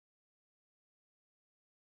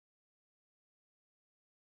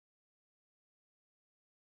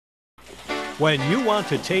When you want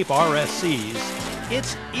to tape RSCs,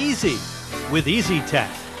 it's easy with EasyTech.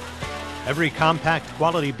 Every compact,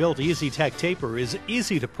 quality-built EasyTech taper is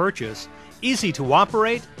easy to purchase, easy to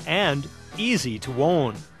operate, and easy to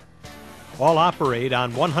own. All operate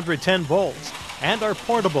on 110 volts and are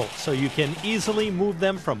portable, so you can easily move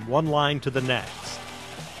them from one line to the next.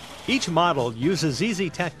 Each model uses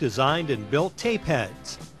EasyTech designed and built tape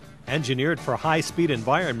heads. Engineered for high-speed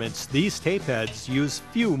environments, these tape heads use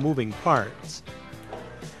few moving parts.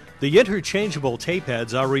 The interchangeable tape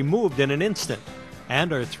heads are removed in an instant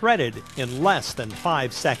and are threaded in less than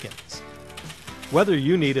 5 seconds. Whether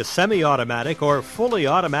you need a semi-automatic or fully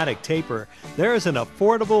automatic taper, there's an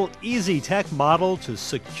affordable EasyTech model to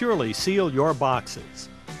securely seal your boxes.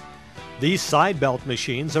 These side belt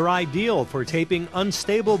machines are ideal for taping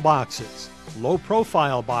unstable boxes,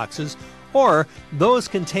 low-profile boxes, or those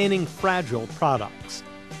containing fragile products.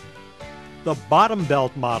 The bottom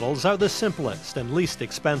belt models are the simplest and least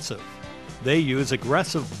expensive. They use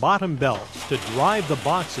aggressive bottom belts to drive the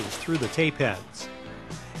boxes through the tape heads.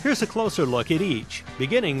 Here's a closer look at each,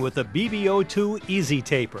 beginning with the BB02 Easy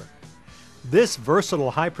Taper. This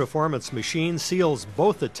versatile high-performance machine seals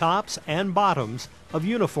both the tops and bottoms of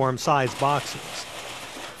uniform-sized boxes.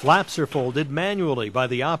 Flaps are folded manually by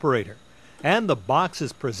the operator, and the box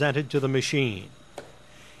is presented to the machine.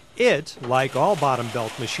 It, like all bottom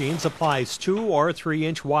belt machines, applies 2 or 3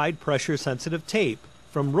 inch wide pressure-sensitive tape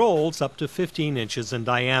from rolls up to 15 inches in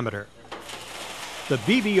diameter. The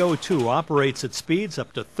BB02 operates at speeds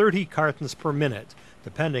up to 30 cartons per minute,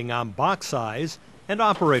 depending on box size and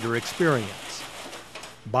operator experience.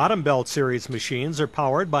 Bottom belt series machines are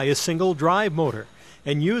powered by a single drive motor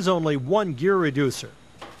and use only one gear reducer,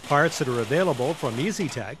 parts that are available from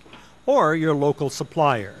EasyTech or your local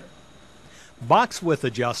supplier. Box width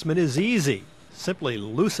adjustment is easy. Simply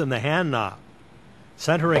loosen the hand knob.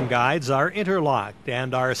 Centering guides are interlocked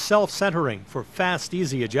and are self-centering for fast,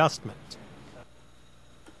 easy adjustment.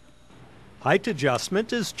 Height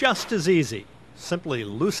adjustment is just as easy. Simply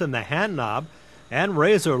loosen the hand knob and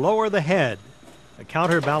raise or lower the head. A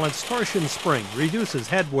counterbalance torsion spring reduces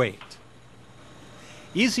head weight.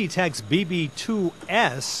 EasyTech's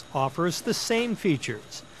BB2S offers the same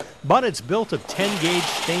features, but it's built of 10-gauge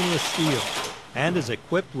stainless steel and is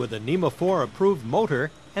equipped with a NEMA 4 approved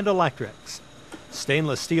motor and electrics.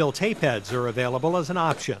 Stainless steel tape heads are available as an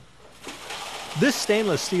option. This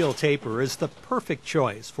stainless steel taper is the perfect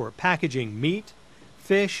choice for packaging meat,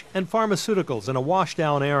 fish, and pharmaceuticals in a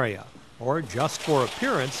washdown area, or just for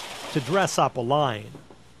appearance to dress up a line.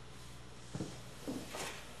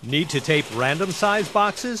 Need to tape random size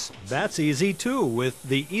boxes? That's easy too with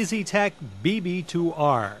the EasyTech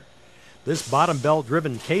BB2R. This bottom belt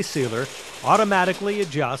driven case sealer automatically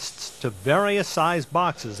adjusts to various size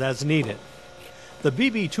boxes as needed. The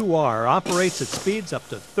BB2R operates at speeds up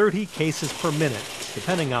to 30 cases per minute,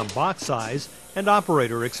 depending on box size and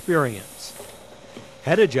operator experience.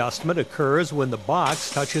 Head adjustment occurs when the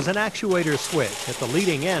box touches an actuator switch at the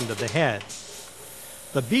leading end of the head.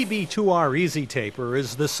 The BB2R Easy Taper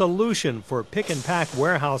is the solution for pick-and-pack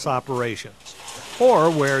warehouse operations,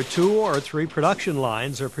 or where 2 or 3 production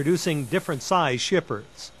lines are producing different size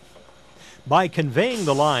shippers. By conveying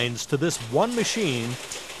the lines to this one machine,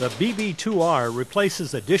 the BB2R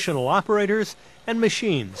replaces additional operators and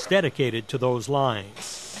machines dedicated to those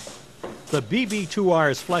lines. The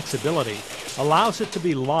BB2R's flexibility allows it to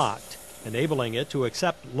be locked, enabling it to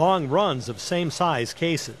accept long runs of same-size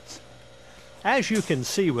cases. As you can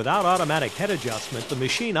see, without automatic head adjustment, the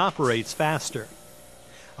machine operates faster.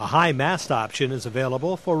 A high mast option is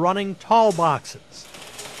available for running tall boxes.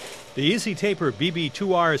 The Easy Taper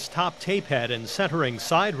BB2R's top tape head and centering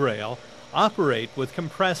side rail operate with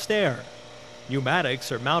compressed air.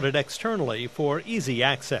 Pneumatics are mounted externally for easy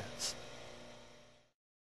access.